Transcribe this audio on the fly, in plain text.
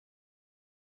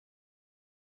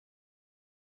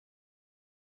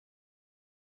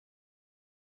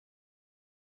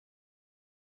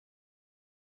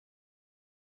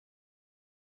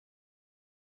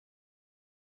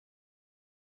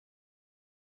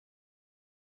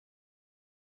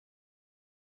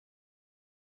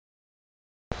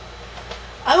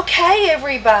Okay,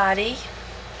 everybody.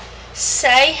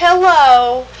 Say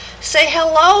hello. Say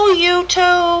hello,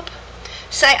 YouTube.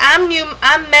 Say I'm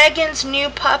Megan's new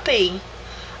puppy.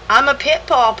 I'm a pit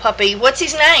bull puppy. What's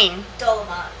his name?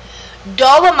 Dolomite.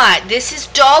 Dolomite. This is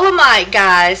Dolomite,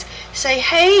 guys. Say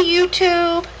hey,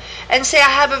 YouTube. And say I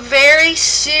have a very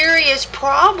serious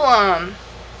problem.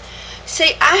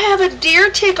 Say I have a deer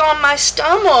tick on my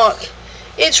stomach.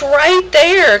 It's right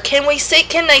there. Can we see?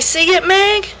 Can they see it,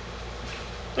 Meg?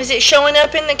 Is it showing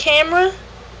up in the camera?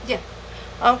 Yeah.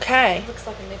 Okay. It looks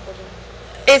like a nipple.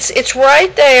 It's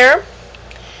right there,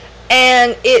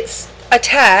 and it's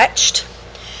attached,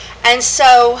 and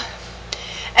say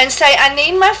I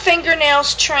need my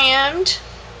fingernails trimmed,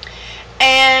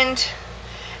 and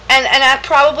I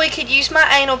probably could use my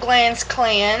anal glands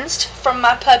cleansed from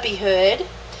my puppyhood,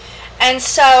 and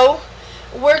so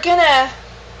we're gonna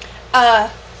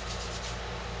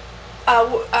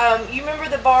you remember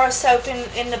the bar of soap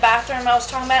in the bathroom I was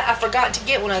talking about? I forgot to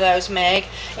get one of those, Meg.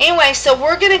 Anyway, so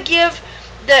we're gonna give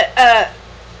the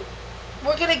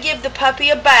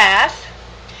puppy a bath,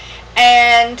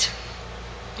 and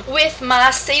with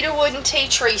my Cedarwood and tea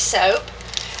tree soap.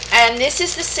 And this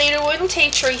is the Cedarwood and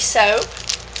tea tree soap,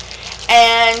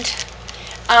 and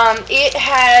it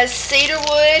has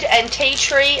cedarwood and tea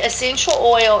tree essential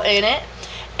oil in it.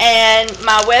 And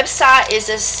my website is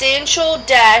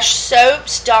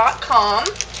essential-soaps.com,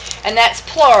 and that's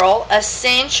plural,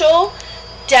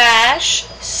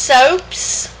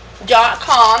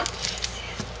 essential-soaps.com.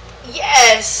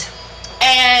 Yes,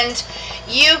 and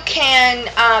you can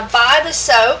buy the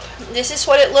soap. This is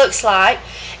what it looks like.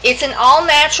 It's an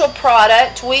all-natural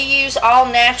product. We use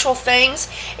all-natural things.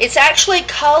 It's actually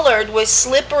colored with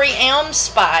slippery elm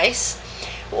spice,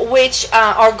 which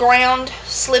are ground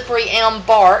slippery elm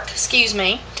bark, excuse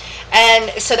me,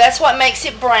 and so that's what makes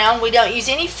it brown. We don't use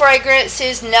any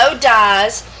fragrances, no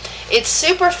dyes. It's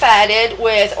super fatted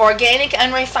with organic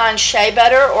unrefined shea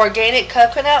butter, organic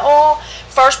coconut oil,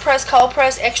 first press, cold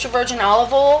press, extra virgin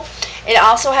olive oil. It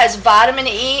also has vitamin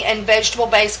E and vegetable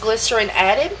based glycerin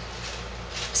added,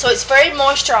 so it's very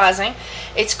moisturizing.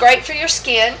 It's great for your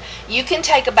skin. You can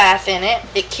take a bath in it.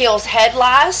 It kills head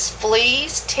lice,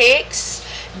 fleas, ticks,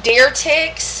 deer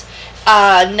ticks,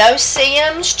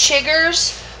 no-see-ums,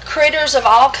 chiggers, critters of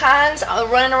all kinds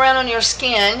running around on your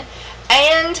skin,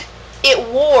 and it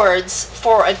wards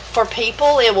for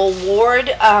people. It will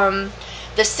ward.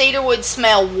 The cedarwood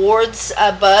smell wards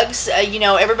bugs. You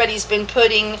know, everybody's been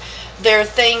putting their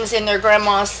things in their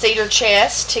grandma's cedar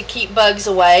chest to keep bugs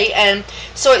away, and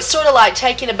so it's sort of like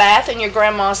taking a bath in your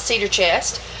grandma's cedar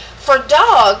chest. For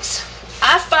dogs,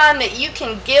 I find that you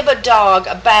can give a dog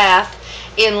a bath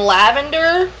in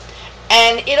lavender,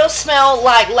 and it'll smell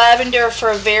like lavender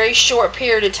for a very short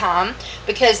period of time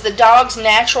because the dog's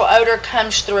natural odor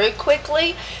comes through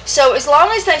quickly. So as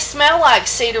long as they smell like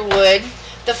cedarwood,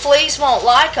 the fleas won't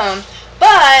like them,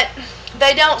 but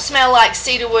they don't smell like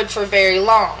cedarwood for very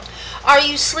long. Are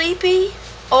you sleepy?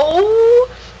 Oh,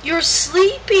 you're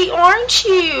sleepy, aren't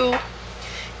you?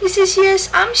 He says, yes,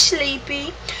 I'm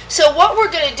sleepy. So what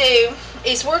we're going to do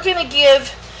is we're going to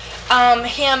give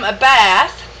him a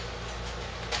bath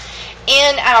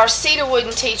in our cedarwood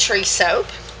and tea tree soap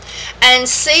and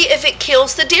see if it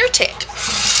kills the deer tick.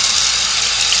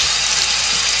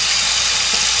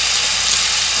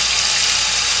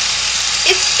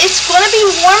 It's going to be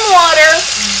warm water.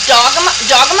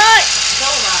 Dolomite.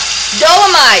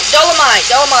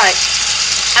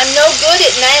 I'm no good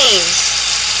at names.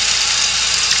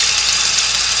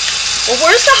 Well,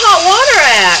 where's the hot water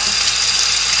at?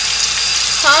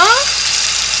 Huh?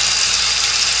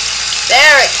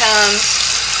 There it comes.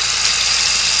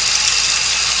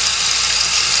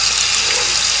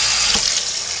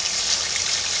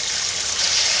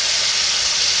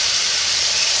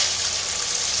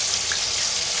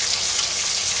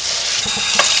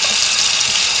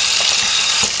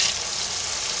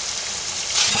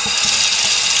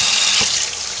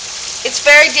 It's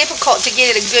very difficult to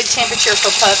get at a good temperature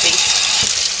for puppies.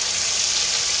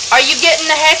 Are you getting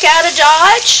the heck out of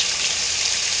Dodge?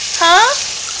 Huh?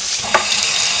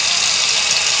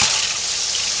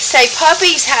 Say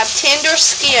puppies have tender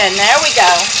skin. There we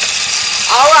go.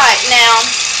 Alright, now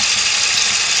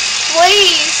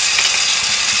fleas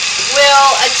will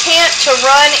attempt to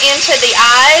run into the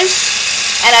eyes,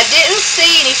 and I didn't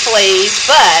see any fleas,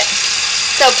 but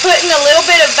so putting a little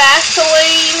bit of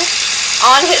Vaseline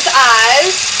on his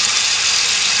eyes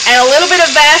and a little bit of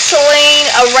Vaseline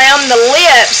around the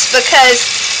lips because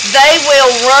they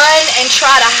will run and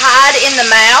try to hide in the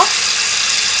mouth.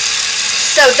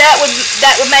 So that would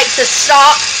make the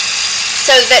stop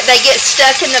so that they get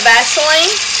stuck in the Vaseline.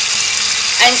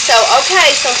 And so,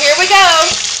 okay, so here we go.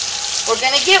 We're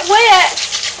going to get wet.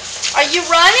 Are you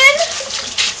running?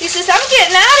 He says, I'm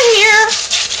getting out of here.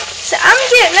 So I'm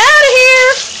getting out of here.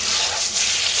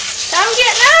 I'm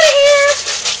getting out of here.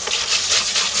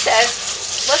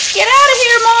 Says, let's get out of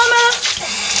here, Mama.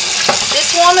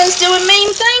 This woman's doing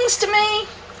mean things to me.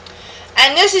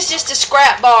 And this is just a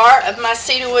scrap bar of my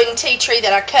cedarwood and tea tree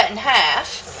that I cut in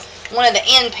half. One of the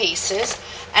end pieces.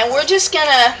 And we're just going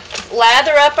to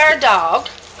lather up our dog.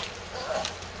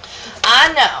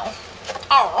 I know.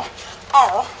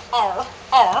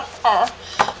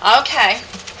 Okay.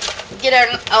 Get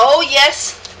our, oh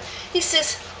yes. He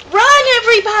says, run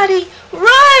everybody,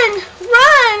 run,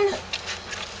 run.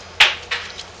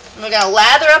 We're going to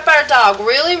lather up our dog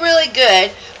really, really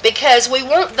good because we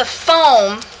want the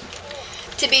foam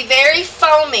to be very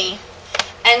foamy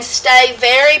and stay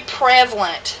very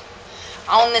prevalent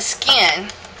on the skin.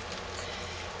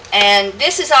 And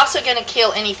this is also going to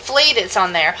kill any flea that's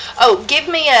on there. Oh, give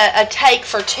me a take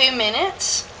for 2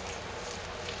 minutes.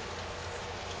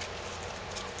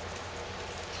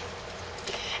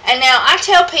 And now I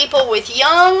tell people with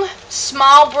young,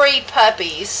 small breed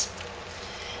puppies,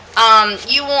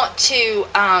 you want to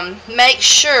make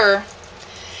sure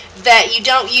that you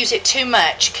don't use it too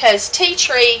much, because tea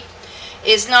tree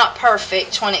is not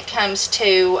perfect when it comes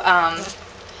to,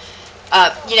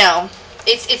 you know,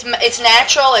 it's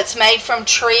natural, it's made from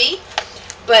tree,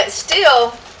 but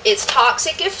still it's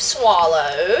toxic if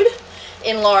swallowed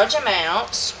in large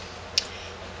amounts.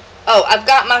 Oh, I've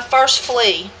got my first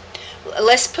flea.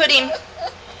 Let's put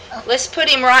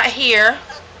him right here.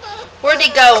 Where'd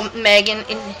he go, Megan?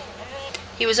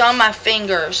 He was on my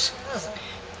fingers.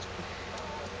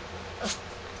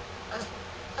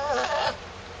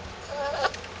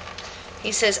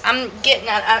 He says, I'm getting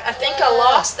out. I think I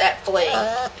lost that flea.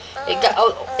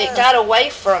 It got away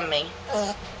from me.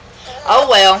 Oh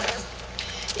well.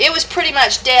 It was pretty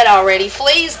much dead already.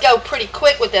 Fleas go pretty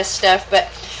quick with this stuff, but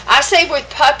I say with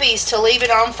puppies to leave it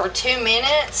on for 2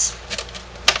 minutes.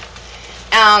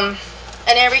 And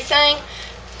everything.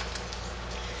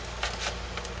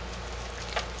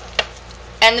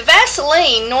 And the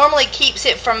Vaseline normally keeps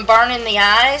it from burning the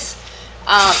eyes,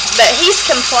 but he's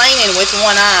complaining with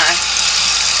one eye.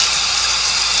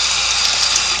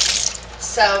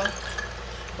 So,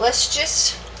 let's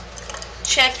just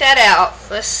check that out.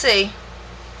 Let's see.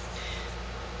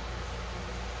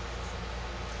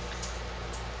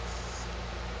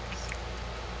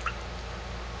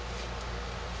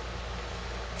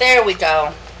 There we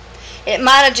go. It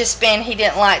might have just been he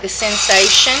didn't like the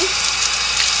sensation.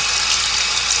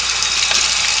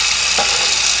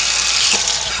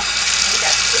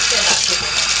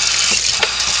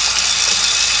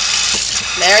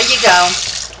 There you go.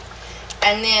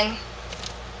 And then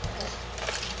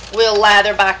we'll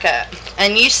lather back up.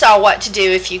 And you saw what to do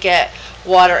if you get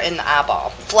water in the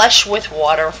eyeball. Flush with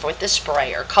water with the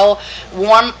sprayer. Cold,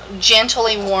 warm,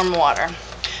 gently warm water.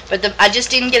 But I just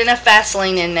didn't get enough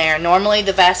Vaseline in there. Normally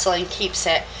the Vaseline keeps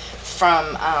it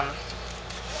from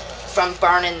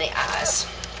burning the eyes.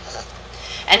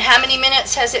 And how many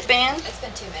minutes has it been? It's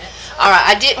been 2 minutes.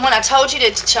 Alright, when I told you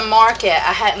to mark it,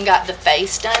 I hadn't got the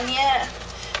face done yet.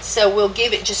 So we'll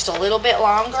give it just a little bit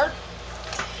longer.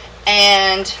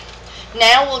 And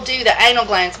now we'll do the anal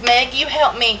glands. Meg, you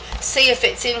help me see if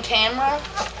it's in camera.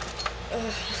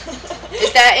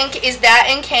 Is that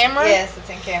in camera? Yes, it's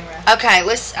in camera. Okay,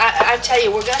 I tell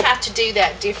you, we're going to have to do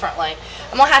that differently.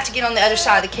 I'm going to have to get on the other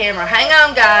side of the camera. Hang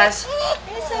on, guys.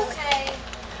 It's okay.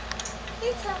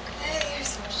 It's okay. You're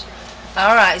so sure.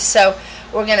 Alright, so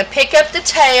we're going to pick up the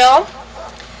tail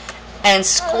and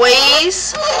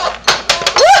squeeze.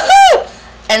 Woohoo!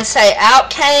 And say, out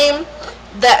came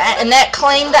and that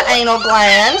cleaned the anal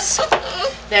glands.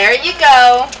 There you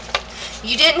go.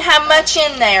 You didn't have much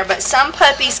in there, but some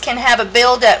puppies can have a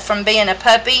buildup from being a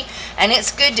puppy, and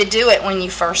it's good to do it when you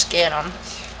first get them.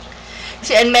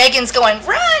 And Megan's going,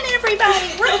 run,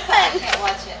 everybody, run. I can't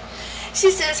watch it. She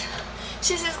says,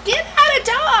 get out of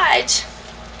Dodge.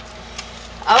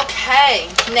 Okay,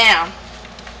 now,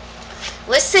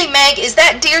 let's see, Meg, is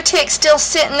that deer tick still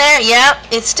sitting there? Yep,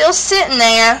 it's still sitting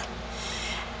there.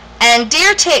 And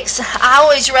deer ticks, I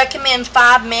always recommend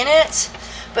 5 minutes.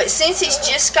 But since he's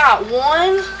just got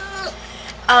one,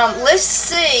 let's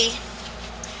see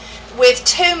with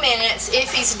 2 minutes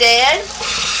if he's dead.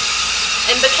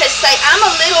 And because, say, I'm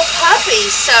a little puppy,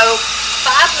 so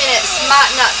 5 minutes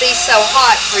might not be so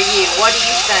hot for you. What do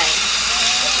you think?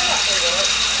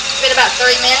 It's been about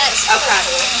 3 minutes? Okay.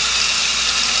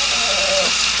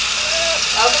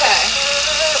 Okay.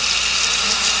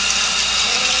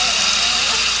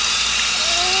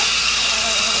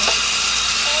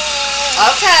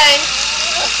 Okay,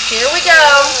 here we go.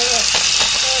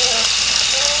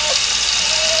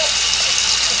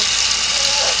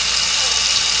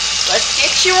 Let's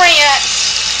get you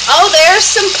rinse. Oh, there's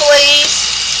some fleas.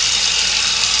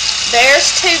 There's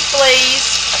 2 fleas.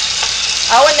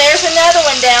 Oh, and there's another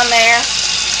one down there.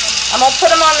 I'm going to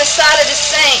put them on the side of the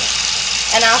sink,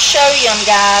 and I'll show you them,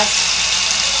 guys.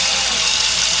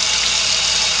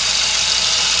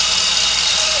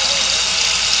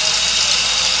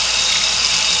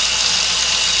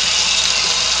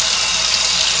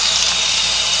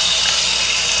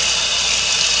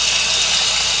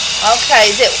 Okay,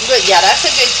 is it good? Yeah, that's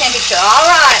a good temperature. All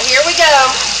right, here we go.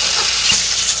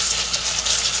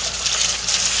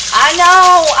 I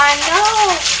know.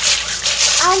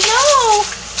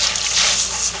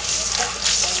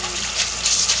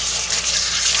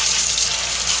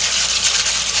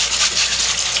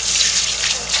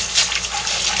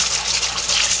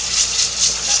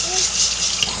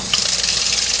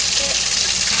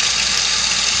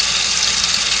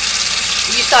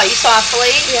 You saw a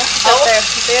flea? Yeah, it's up there.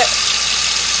 See it?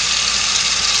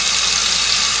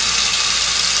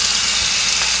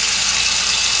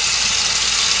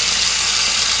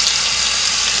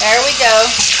 There we go.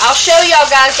 I'll show y'all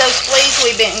guys those fleas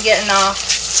we've been getting off.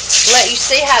 Let you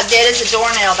see how dead as a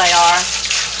doornail they are.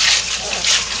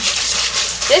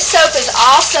 This soap is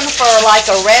awesome for like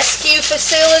a rescue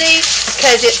facility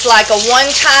because it's like a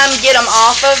one-time get them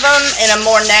off of them in a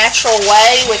more natural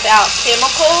way without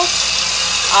chemicals.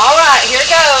 All right, here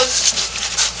goes.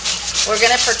 We're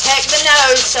going to protect the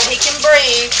nose so he can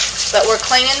breathe, but we're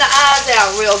cleaning the eyes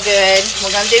out real good.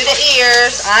 We're going to do the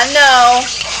ears. I know.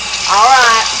 All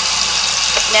right.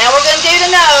 Now we're going to do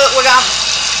the nose. We're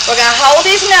going to hold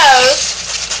his nose.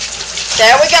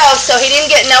 There we go. So he didn't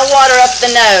get no water up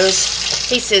the nose.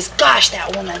 He says, gosh,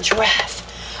 that woman's rough.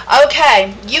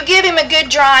 Okay, you give him a good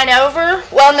drying over.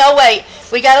 Well, no, wait.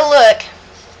 We got to look.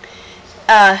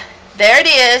 There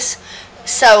it is.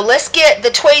 So let's get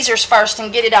the tweezers first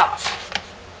and get it off.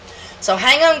 So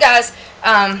hang on, guys.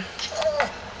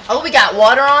 Oh, we got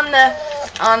water on the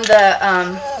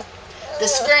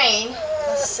screen.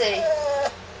 Let's see.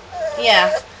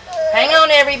 Yeah. Hang on,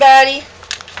 everybody.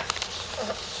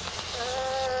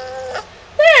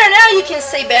 There, now you can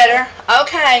see better.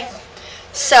 Okay.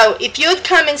 So if you'd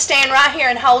come and stand right here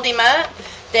and hold him up,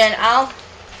 then I'll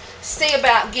see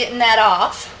about getting that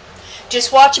off.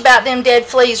 Just watch about them dead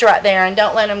fleas right there and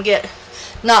don't let them get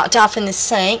knocked off in the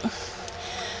sink.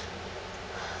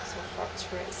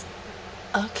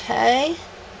 Okay.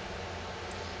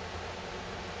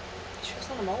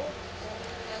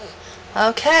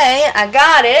 Okay, I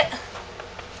got it.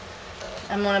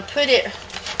 I'm going to put it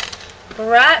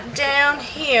right down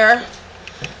here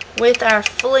with our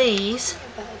fleas,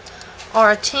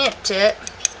 or attempt it.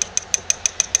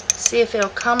 See if it'll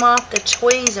come off the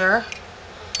tweezer.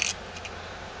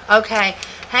 Okay,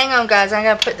 hang on, guys. I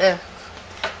gotta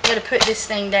put this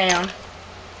thing down.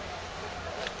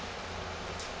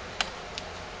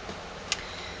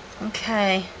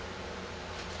 Okay.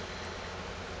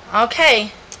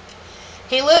 Okay.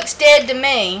 He looks dead to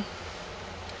me.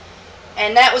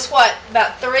 And that was what,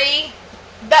 about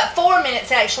 4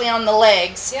 minutes actually on the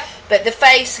legs. Yep. But the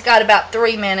face got about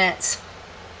 3 minutes.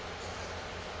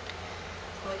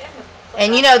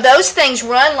 And you know, those things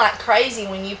run like crazy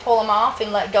when you pull them off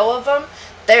and let go of them.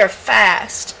 They're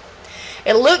fast.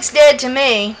 It looks dead to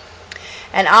me.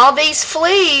 And all these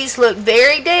fleas look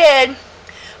very dead.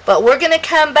 But we're going to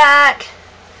come back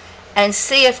and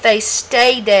see if they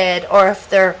stay dead or if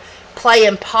they're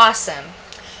playing possum.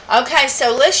 Okay,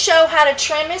 so let's show how to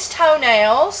trim his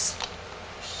toenails.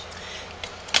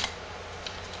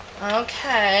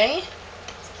 Okay.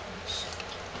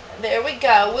 There we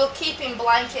go. We'll keep him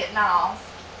blanket and all.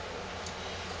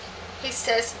 He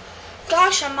says,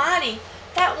 gosh almighty,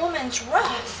 that woman's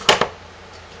rough.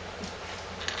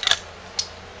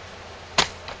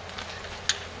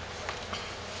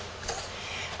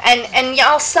 And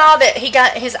y'all saw that he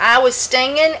got, his eye was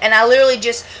stinging, and I literally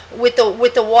just, with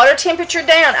the water temperature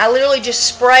down, I literally just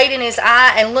sprayed in his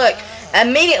eye, and look,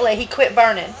 immediately he quit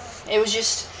burning. It was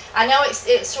just, I know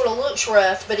it sort of looks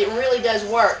rough, but it really does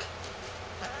work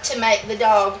to make the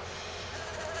dog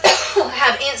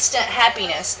have instant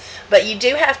happiness. But you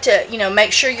do have to, you know,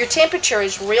 make sure your temperature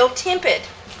is real tempered.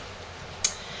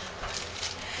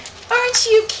 Aren't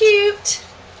you cute?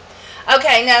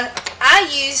 Okay, now I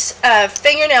use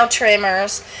fingernail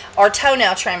trimmers or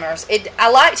toenail trimmers. I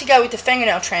like to go with the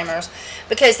fingernail trimmers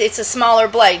because it's a smaller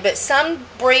blade. But some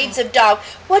breeds of dog,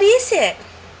 what is it?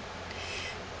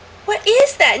 What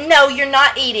is that? No, you're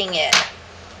not eating it.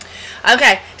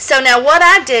 Okay, so now what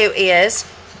I do is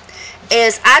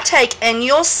is I take, and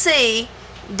you'll see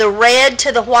the red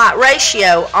to the white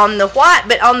ratio on the white,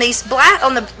 but on these black,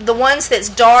 on the ones that's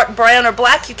dark brown or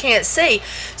black, you can't see.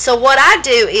 So what I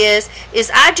do is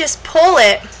I just pull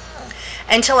it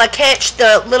until I catch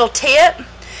the little tip.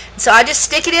 So I just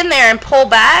stick it in there and pull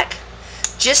back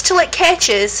just till it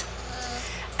catches,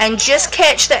 and just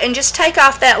catch that, and just take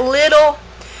off that little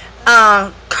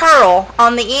curl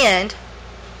on the end,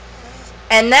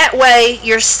 and that way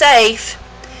you're safe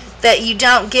that you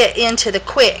don't get into the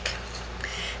quick.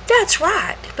 That's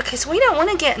right, because we don't want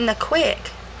to get in the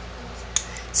quick.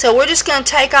 So we're just going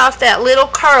to take off that little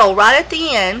curl right at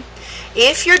the end.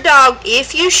 If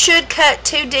you should cut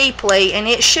too deeply and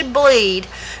it should bleed,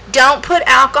 don't put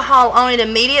alcohol on it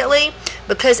immediately,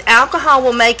 because alcohol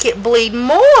will make it bleed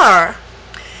more.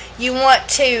 You want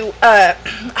to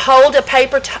hold a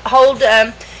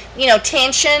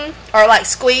tension, or like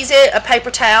squeeze it, a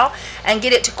paper towel, and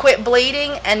get it to quit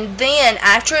bleeding, and then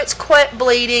after it's quit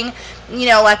bleeding,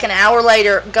 like an hour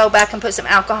later, go back and put some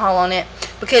alcohol on it,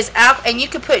 because and you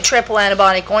could put triple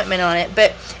antibiotic ointment on it,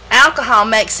 but alcohol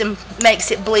makes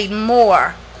it bleed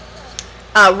more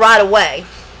right away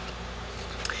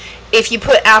if you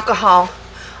put alcohol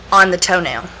on the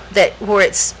toenail where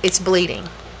it's bleeding.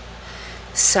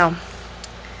 So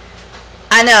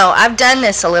I know I've done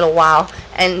this a little while,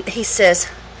 and he says,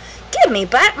 "Give me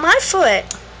back my foot.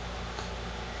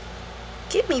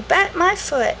 Give me back my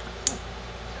foot."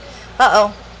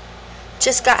 Uh-oh.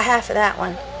 Just got half of that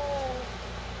one.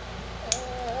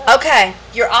 Okay,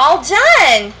 you're all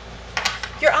done.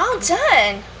 You're all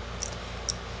done.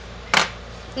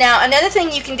 Now, another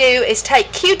thing you can do is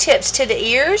take Q-tips to the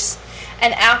ears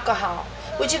and alcohol.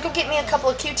 Would you go get me a couple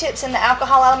of Q-tips and the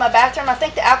alcohol out of my bathroom? I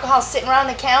think the alcohol's sitting right on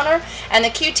the counter, and the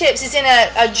Q-tips is in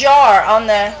a jar on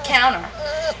the counter.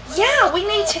 Yeah, we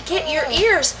need to get your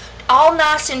ears all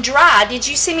nice and dry. Did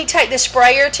you see me take the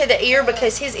sprayer to the ear,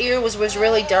 because his ear was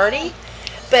really dirty?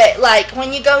 But like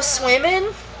when you go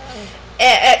swimming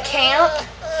at camp,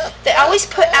 they always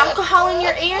put alcohol in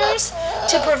your ears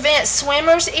to prevent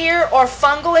swimmer's ear or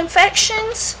fungal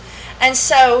infections. And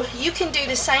so you can do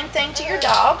the same thing to your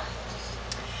dog.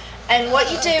 And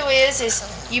what you do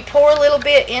is you pour a little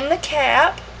bit in the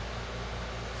cap,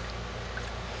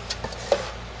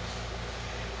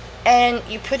 and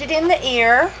you put it in the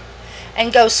ear,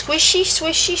 and go swishy,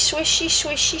 swishy, swishy,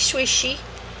 swishy, swishy.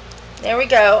 There we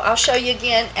go. I'll show you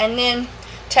again. And then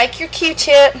take your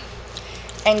Q-tip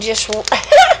and just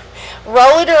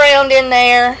roll it around in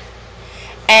there.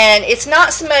 And it's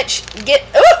not so much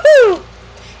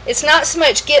it's not so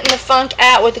much getting the funk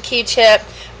out with the Q-tip,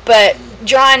 but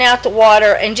drying out the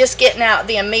water and just getting out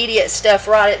the immediate stuff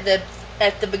right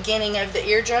at the beginning of the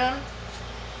eardrum.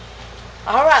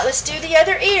 All right, let's do the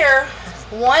other ear.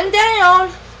 One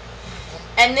down.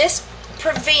 And this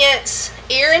prevents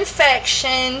ear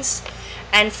infections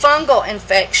and fungal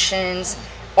infections,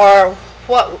 or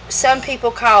what some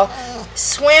people call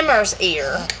swimmer's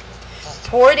ear.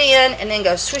 Pour it in, and then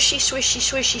go swishy, swishy,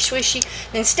 swishy,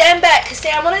 swishy. Then stand back, because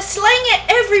I'm going to sling it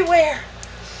everywhere.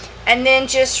 And then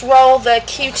just roll the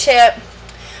Q-tip.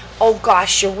 Oh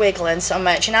gosh, you're wiggling so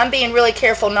much. And I'm being really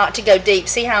careful not to go deep.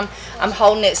 See how I'm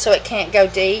holding it so it can't go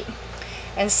deep?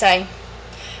 And say,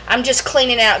 I'm just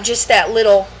cleaning out just that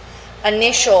little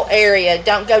initial area.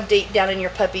 Don't go deep down in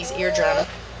your puppy's eardrum,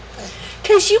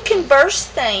 because you can burst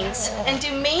things and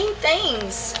do mean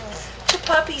things to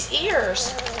puppy's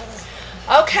ears.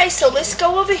 Okay, so let's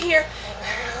go over here.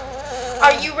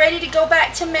 Are you ready to go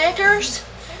back to Meggers?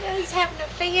 I know he's having a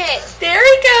fit. There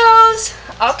he goes.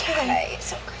 Okay.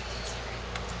 It's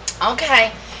okay.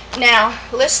 Okay. Now,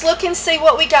 let's look and see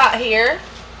what we got here.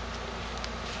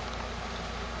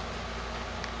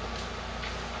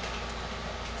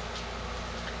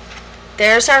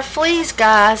 There's our fleas,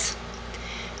 guys.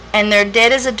 And they're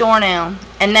dead as a doornail.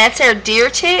 And that's our deer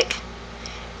tick.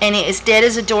 And it is dead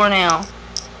as a doornail.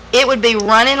 It would be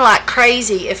running like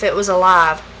crazy if it was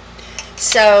alive.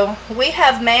 So, we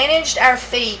have managed our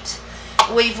feet.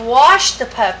 We've washed the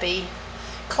puppy,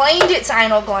 cleaned its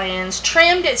anal glands,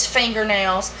 trimmed its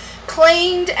fingernails,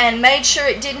 cleaned and made sure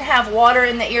it didn't have water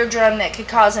in the eardrum that could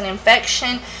cause an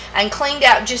infection, and cleaned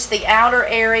out just the outer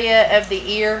area of the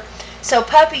ear. So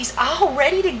puppy's all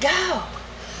ready to go.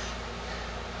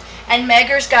 And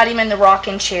Meggers got him in the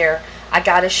rocking chair. I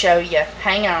gotta show you.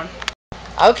 Hang on.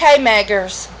 Okay,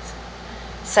 Meggers.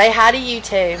 Say hi to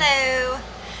YouTube. Hello.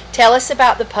 Tell us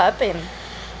about the puppy.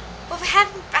 Well, we had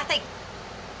him, I think,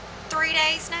 3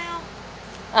 days now.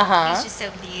 Uh-huh. He's just so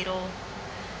little.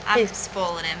 I'm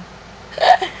spoiling him.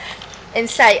 And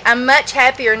say, I'm much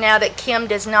happier now that Kim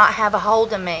does not have a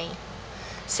hold of me.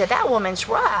 said, that woman's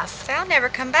rough. So I'll never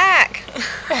come back.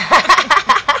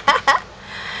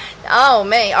 Oh,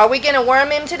 me. Are we going to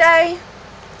worm him today?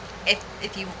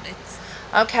 If you, it's...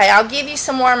 Okay, I'll give you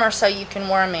some wormer so you can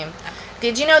worm him. Okay.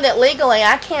 Did you know that legally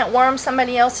I can't worm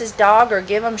somebody else's dog or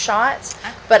give them shots?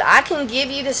 Okay. But I can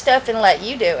give you the stuff and let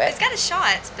you do it. He's got his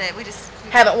shots, but we just...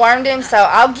 Haven't wormed him, so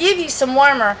I'll give you some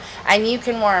wormer and you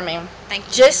can worm him. Thank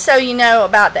you. Just so you know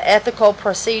about the ethical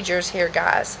procedures here,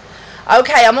 guys.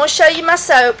 Okay, I'm going to show you my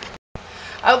soap.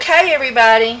 Okay,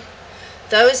 everybody.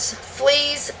 Those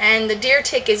fleas and the deer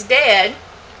tick is dead.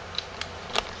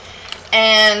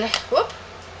 And, whoop.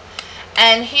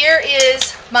 And here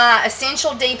is my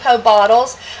Essential Depot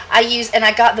bottles. And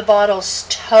I got the bottles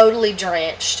totally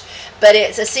drenched. But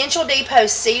it's Essential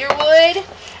Depot's Cedarwood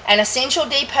and Essential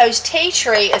Depot's Tea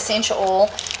Tree Essential Oil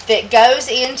that goes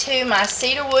into my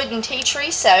Cedarwood and Tea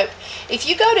Tree soap. If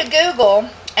you go to Google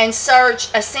and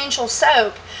search Essential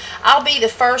Soap, I'll be the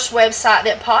first website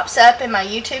that pops up in my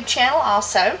YouTube channel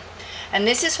also. And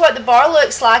this is what the bar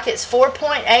looks like. It's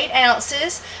 4.8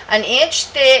 ounces, an inch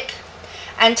thick,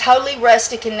 and totally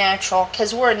rustic and natural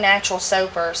because we're natural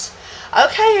soapers.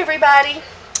 Okay, everybody.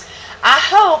 I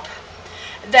hope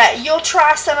that you'll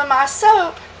try some of my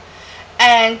soap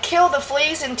and kill the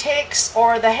fleas and ticks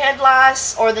or the head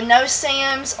lice or the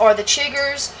no-see-ums or the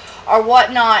chiggers or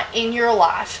whatnot in your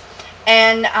life.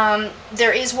 And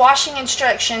there is washing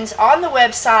instructions on the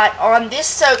website on this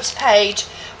soaps page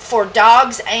for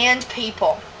dogs and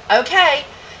people. Okay,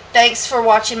 thanks for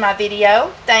watching my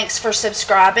video. Thanks for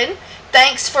subscribing.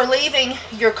 Thanks for leaving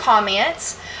your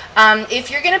comments.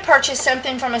 If you're going to purchase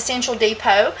something from Essential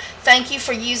Depot, thank you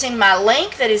for using my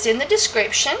link that is in the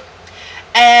description.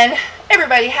 And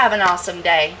everybody have an awesome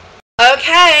day.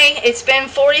 Okay, it's been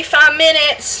 45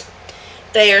 minutes.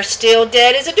 They are still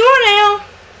dead as a doornail.